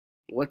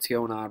What's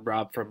going on?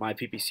 Rob from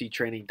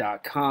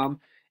myppctraining.com,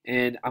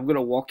 and I'm going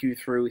to walk you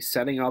through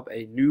setting up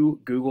a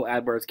new Google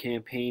AdWords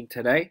campaign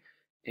today.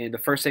 And the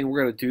first thing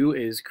we're going to do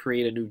is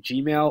create a new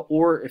Gmail,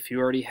 or if you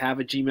already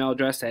have a Gmail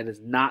address that is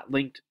not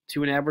linked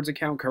to an AdWords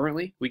account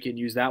currently, we can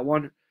use that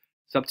one.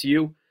 It's up to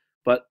you.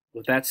 But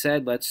with that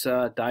said, let's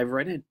dive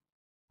right in.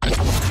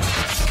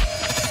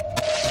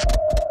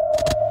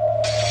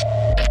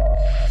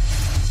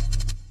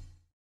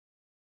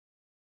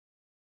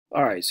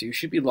 Alright, so you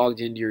should be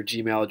logged into your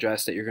Gmail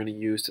address that you're going to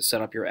use to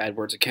set up your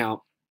AdWords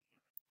account.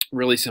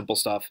 Really simple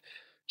stuff.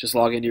 Just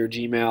log into your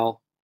Gmail,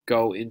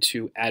 go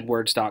into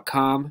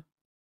adwords.com,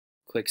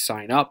 click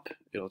sign up.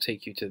 It'll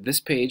take you to this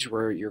page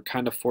where you're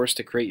kind of forced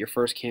to create your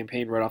first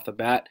campaign right off the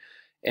bat.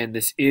 And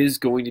this is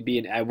going to be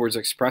an AdWords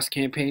Express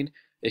campaign.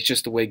 It's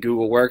just the way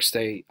Google works.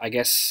 I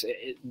guess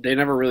they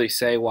never really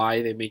say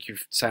why they make you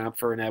sign up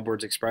for an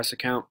AdWords Express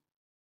account.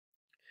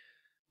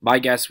 My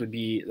guess would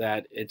be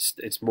that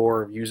it's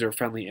more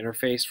user-friendly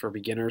interface for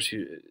beginners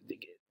who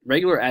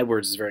regular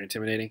AdWords is very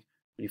intimidating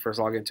when you first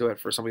log into it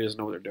for somebody who doesn't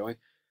know what they're doing.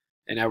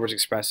 And AdWords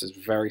Express is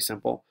very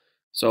simple.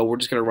 So we're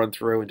just going to run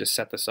through and just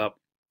set this up.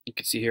 You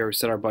can see here we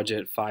set our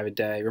budget 5 a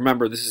day.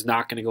 Remember, this is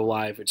not going to go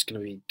live. It's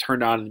going to be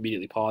turned on and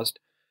immediately paused.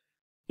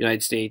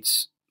 United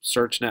States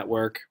search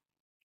network.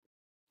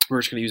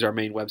 We're just going to use our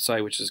main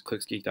website, which is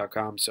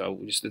clicksgeek.com. So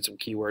we just did some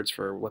keywords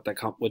for what the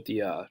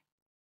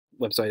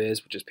website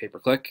is, which is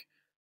pay-per-click.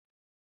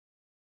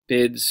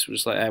 Bids, we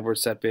just let AdWords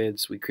set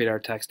bids. We create our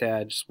text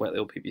ad, just white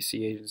label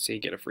PPC agency,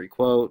 get a free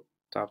quote,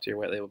 top tier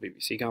white label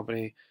PPC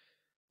company,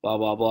 blah,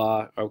 blah,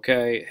 blah.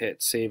 Okay,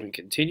 hit save and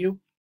continue.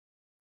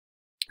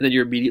 And then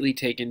you're immediately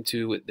taken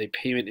to the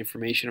payment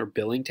information or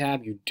billing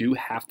tab. You do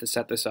have to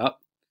set this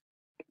up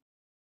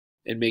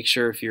and make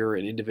sure if you're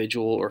an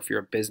individual or if you're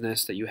a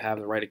business that you have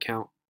the right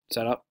account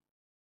set up.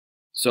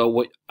 So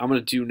what I'm going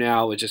to do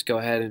now is just go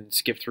ahead and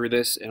skip through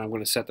this, and I'm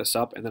going to set this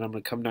up, and then I'm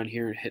going to come down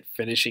here and hit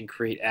finish and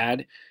create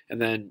ad, and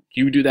then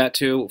you do that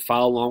too.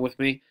 Follow along with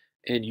me,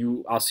 and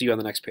I'll see you on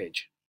the next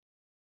page.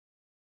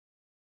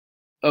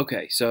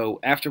 Okay,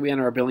 so after we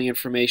enter our billing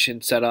information,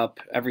 set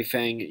up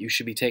everything, you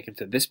should be taken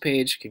to this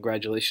page.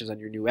 Congratulations on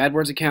your new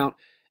AdWords account,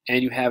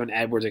 and you have an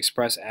AdWords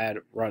Express ad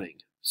running.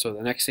 So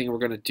the next thing we're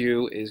going to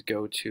do is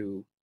go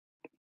to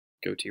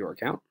your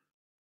account.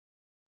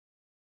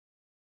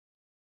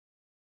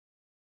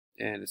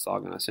 And it's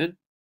logging us in.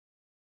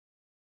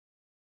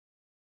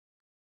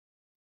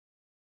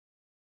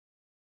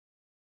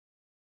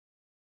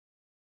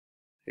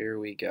 Here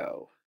we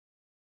go.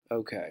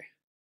 Okay.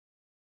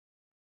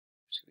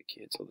 Just going to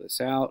cancel this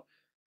out.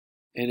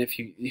 And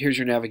here's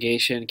your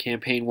navigation.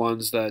 Campaign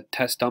 1's the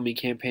test dummy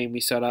campaign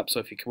we set up. So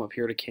if you come up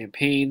here to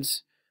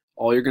campaigns,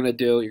 all you're going to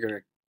do, you're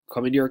going to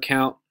come into your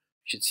account.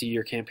 You should see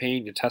your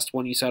campaign, your test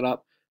one you set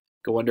up.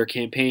 Go under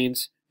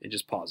campaigns and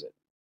just pause it.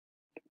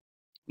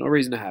 No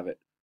reason to have it.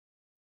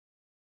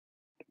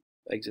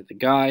 Exit the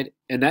guide,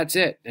 and that's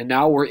it. And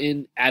now we're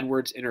in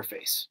AdWords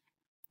interface.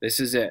 This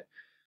is it.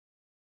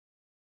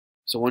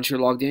 So once you're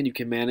logged in, you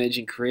can manage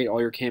and create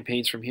all your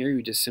campaigns from here.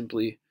 You just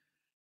simply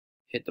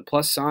hit the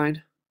plus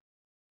sign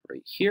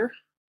right here,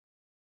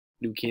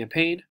 new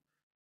campaign,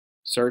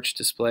 search,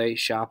 display,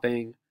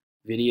 shopping,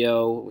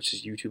 video, which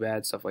is YouTube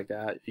ads, stuff like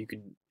that. You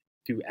can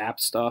do app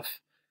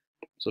stuff.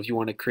 So if you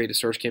want to create a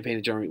search campaign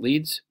to generate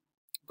leads,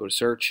 go to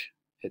search,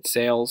 hit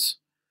sales,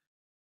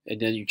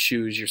 and then you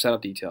choose your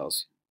setup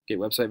details. Get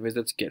website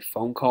visits, get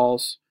phone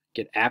calls,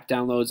 get app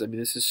downloads. I mean,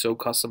 this is so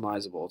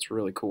customizable. It's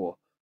really cool.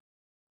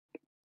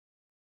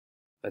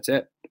 That's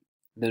it.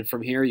 And then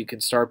from here, you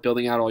can start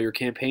building out all your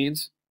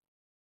campaigns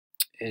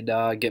and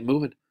get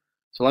moving.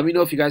 So let me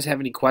know if you guys have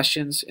any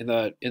questions in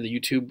the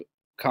YouTube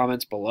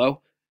comments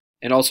below.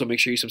 And also make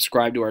sure you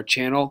subscribe to our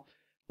channel,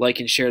 like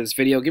and share this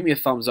video. Give me a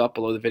thumbs up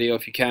below the video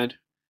if you can.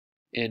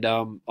 And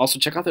also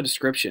check out the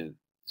description.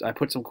 I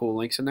put some cool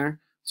links in there.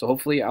 So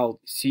hopefully I'll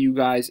see you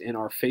guys in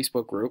our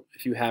Facebook group.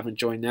 If you haven't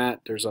joined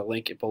that, there's a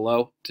link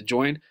below to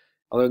join.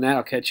 Other than that,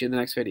 I'll catch you in the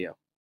next video.